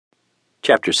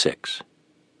Chapter 6.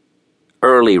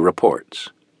 Early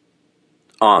Reports.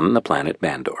 On the planet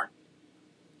Bandor.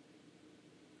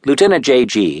 Lieutenant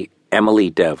J.G.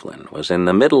 Emily Devlin was in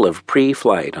the middle of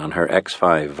pre-flight on her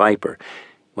X-5 Viper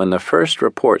when the first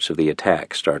reports of the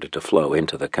attack started to flow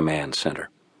into the command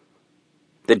center.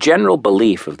 The general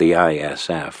belief of the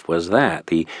ISF was that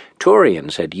the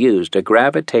Turians had used a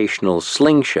gravitational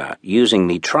slingshot using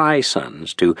the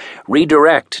tri-suns to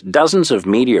redirect dozens of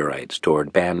meteorites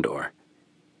toward Bandor.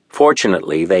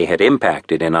 Fortunately, they had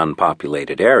impacted in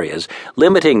unpopulated areas,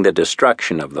 limiting the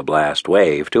destruction of the blast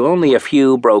wave to only a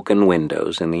few broken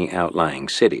windows in the outlying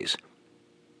cities.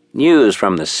 News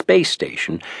from the space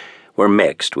station were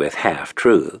mixed with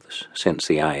half-truths, since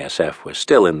the ISF was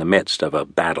still in the midst of a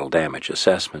battle damage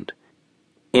assessment.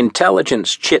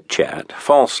 Intelligence chit-chat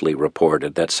falsely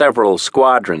reported that several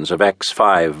squadrons of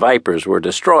X-5 Vipers were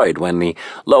destroyed when the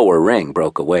lower ring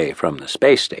broke away from the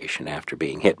space station after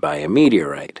being hit by a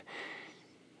meteorite.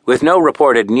 With no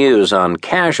reported news on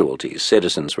casualties,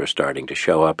 citizens were starting to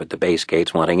show up at the base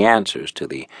gates wanting answers to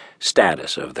the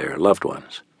status of their loved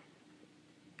ones.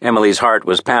 Emily's heart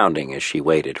was pounding as she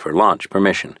waited for launch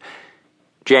permission.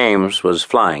 James was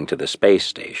flying to the space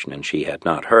station, and she had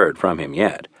not heard from him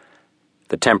yet.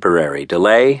 The temporary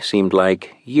delay seemed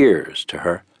like years to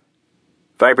her.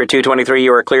 "Viper 223,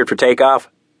 you are cleared for takeoff,"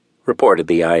 reported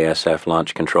the ISF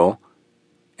launch control.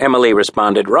 Emily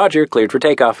responded, "Roger, cleared for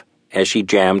takeoff," as she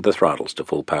jammed the throttles to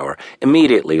full power,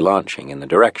 immediately launching in the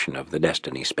direction of the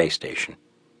Destiny space station.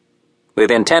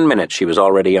 Within 10 minutes, she was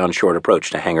already on short approach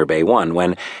to Hangar Bay 1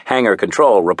 when Hangar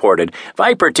Control reported,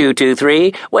 "Viper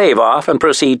 223, wave off and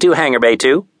proceed to Hangar Bay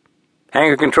 2.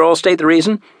 Hangar Control, state the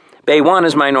reason." "Bay 1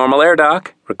 is my normal air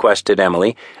dock," requested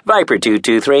Emily. "Viper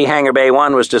 223, Hangar Bay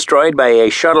 1 was destroyed by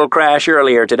a shuttle crash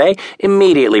earlier today.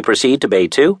 Immediately proceed to Bay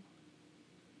 2.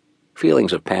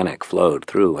 Feelings of panic flowed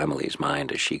through Emily's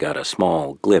mind as she got a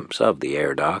small glimpse of the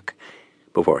air dock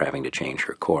before having to change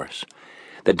her course.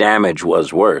 The damage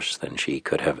was worse than she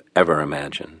could have ever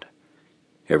imagined.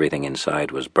 Everything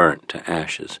inside was burnt to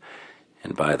ashes,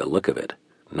 and by the look of it,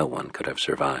 no one could have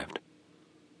survived.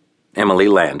 Emily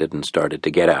landed and started to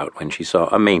get out when she saw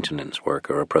a maintenance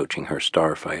worker approaching her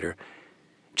starfighter.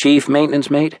 "Chief Maintenance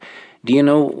Mate, do you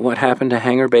know what happened to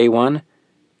Hangar Bay 1?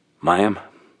 "Ma'am,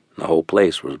 the whole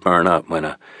place was burned up when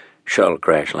a shuttle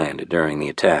crash landed during the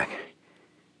attack.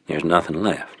 There's nothing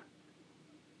left."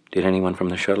 "Did anyone from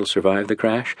the shuttle survive the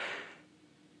crash?"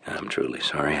 "I'm truly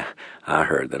sorry. I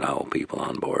heard that all people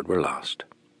on board were lost,"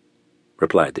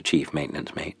 replied the chief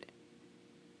maintenance mate.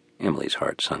 Emily's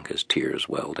heart sunk as tears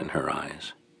welled in her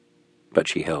eyes, but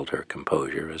she held her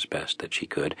composure as best that she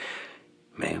could.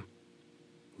 "Ma'am,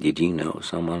 did you know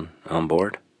someone on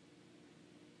board?"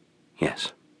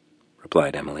 "Yes,"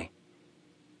 replied Emily.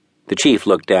 The chief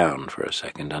looked down for a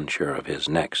second, unsure of his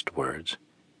next words.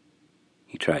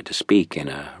 He tried to speak in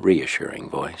a reassuring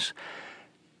voice.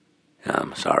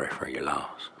 "I'm sorry for your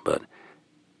loss, but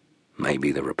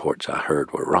maybe the reports I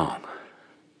heard were wrong.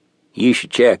 You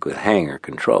should check with Hangar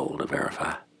Control to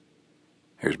verify.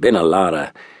 There's been a lot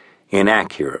of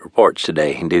inaccurate reports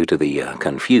today due to the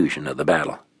confusion of the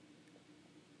battle."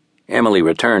 Emily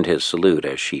returned his salute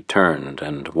as she turned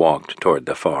and walked toward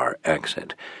the far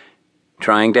exit,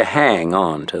 trying to hang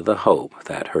on to the hope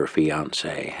that her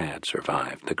fiancé had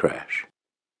survived the crash.